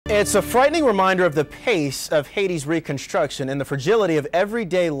It's a frightening reminder of the pace of Haiti's reconstruction and the fragility of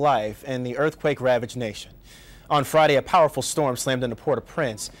everyday life in the earthquake-ravaged nation. On Friday, a powerful storm slammed into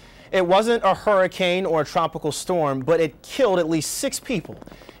Port-au-Prince. It wasn't a hurricane or a tropical storm, but it killed at least 6 people.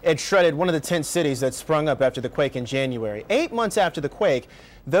 It shredded one of the 10 cities that sprung up after the quake in January. 8 months after the quake,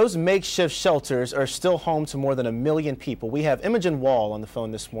 those makeshift shelters are still home to more than 1 million people. We have Imogen Wall on the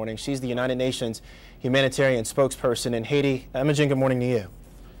phone this morning. She's the United Nations humanitarian spokesperson in Haiti. Imogen, good morning to you.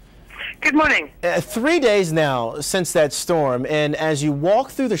 Good morning. 3 days now since that storm, and as you walk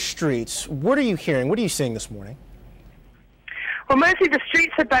through the streets, what are you hearing? What are you seeing this morning? Well, mostly the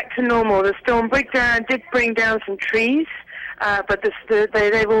streets are back to normal. The storm did bring down some trees, but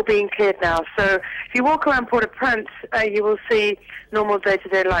they've all been cleared now. So if you walk around Port-au-Prince, you will see normal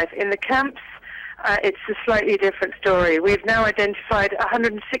day-to-day life. In the camps, it's a slightly different story. We've now identified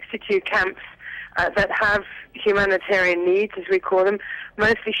 162 camps that have humanitarian needs, as we call them,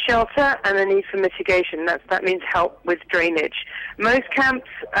 mostly shelter and a need for mitigation. That means help with drainage. Most camps,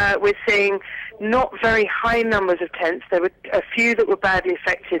 we're seeing not very high numbers of tents. There were a few that were badly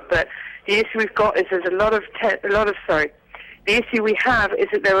affected, but the issue we've got is there's the issue we have is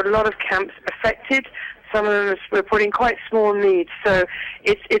that there are a lot of camps affected. Some of them are reporting quite small needs, so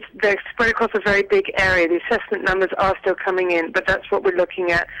they're spread across a very big area. The assessment numbers are still coming in, but that's what we're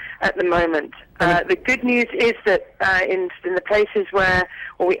looking at the moment. The good news is that in the places where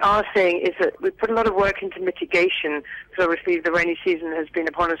what we are seeing is that we put a lot of work into mitigation, because obviously the rainy season has been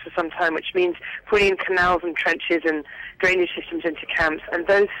upon us for some time, which means putting in canals and trenches and drainage systems into camps, and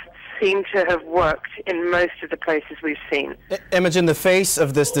those seem to have worked in most of the places we've seen. Imogen, the face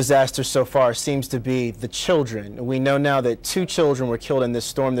of this disaster so far seems to be the children. We know now that 2 children were killed in this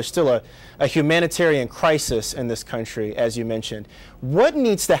storm. There's still a humanitarian crisis in this country, as you mentioned. What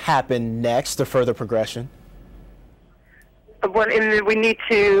needs to happen next to further progression? Well, we need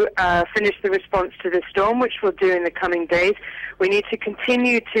to finish the response to this storm, which we'll do in the coming days. We need to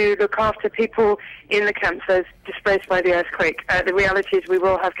continue to look after people in the camps, those displaced by the earthquake. The reality is we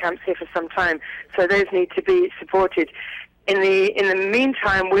will have camps here for some time, so those need to be supported. In the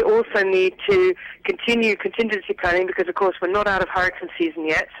meantime, we also need to continue contingency planning because, of course, we're not out of hurricane season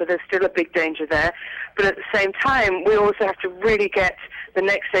yet, so there's still a big danger there. But at the same time, we also have to really get the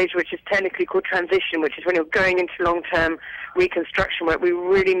next stage, which is technically called transition, which is when you're going into long-term reconstruction work. We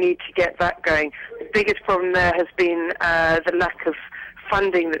really need to get that going. The biggest problem there has been the lack of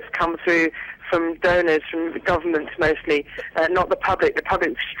funding that's come through from donors, from governments mostly, not the public. The public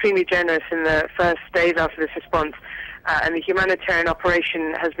was extremely generous in the first days after this response. And the humanitarian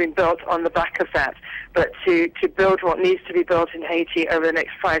operation has been built on the back of that. But to build what needs to be built in Haiti over the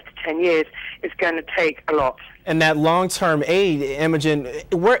next 5 to 10 years is going to take a lot. And that long-term aid, Imogen,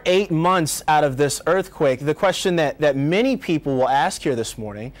 we're 8 months out of this earthquake. The question that many people will ask here this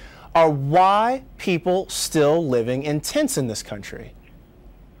morning are why people still living in tents in this country?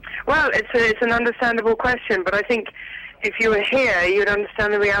 Well, it's an understandable question, but I think if you were here, you would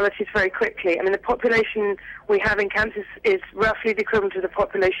understand the realities very quickly. I mean, the population we have in camps is roughly the equivalent to the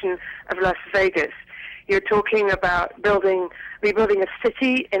population of Las Vegas. You're talking about rebuilding a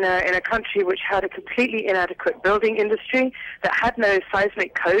city in a country which had a completely inadequate building industry, that had no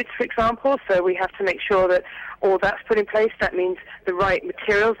seismic codes, for example, so we have to make sure that all that's put in place. That means the right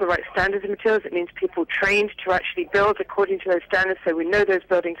materials, the right standards of materials. It means people trained to actually build according to those standards so we know those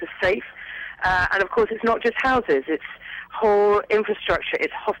buildings are safe. And of course, it's not just houses, it's whole infrastructure.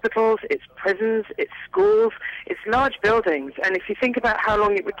 It's hospitals, it's prisons, it's schools, it's large buildings. And if you think about how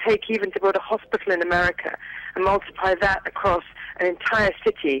long it would take even to build a hospital in America and multiply that across an entire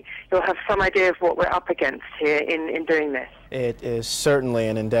city, you'll have some idea of what we're up against here in doing this. It is certainly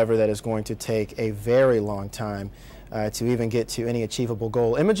an endeavor that is going to take a very long time to even get to any achievable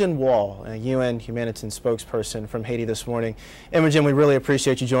goal. Imogen Wall, a UN humanitarian spokesperson from Haiti this morning. Imogen, we really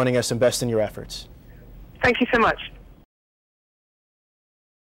appreciate you joining us and best in your efforts. Thank you so much.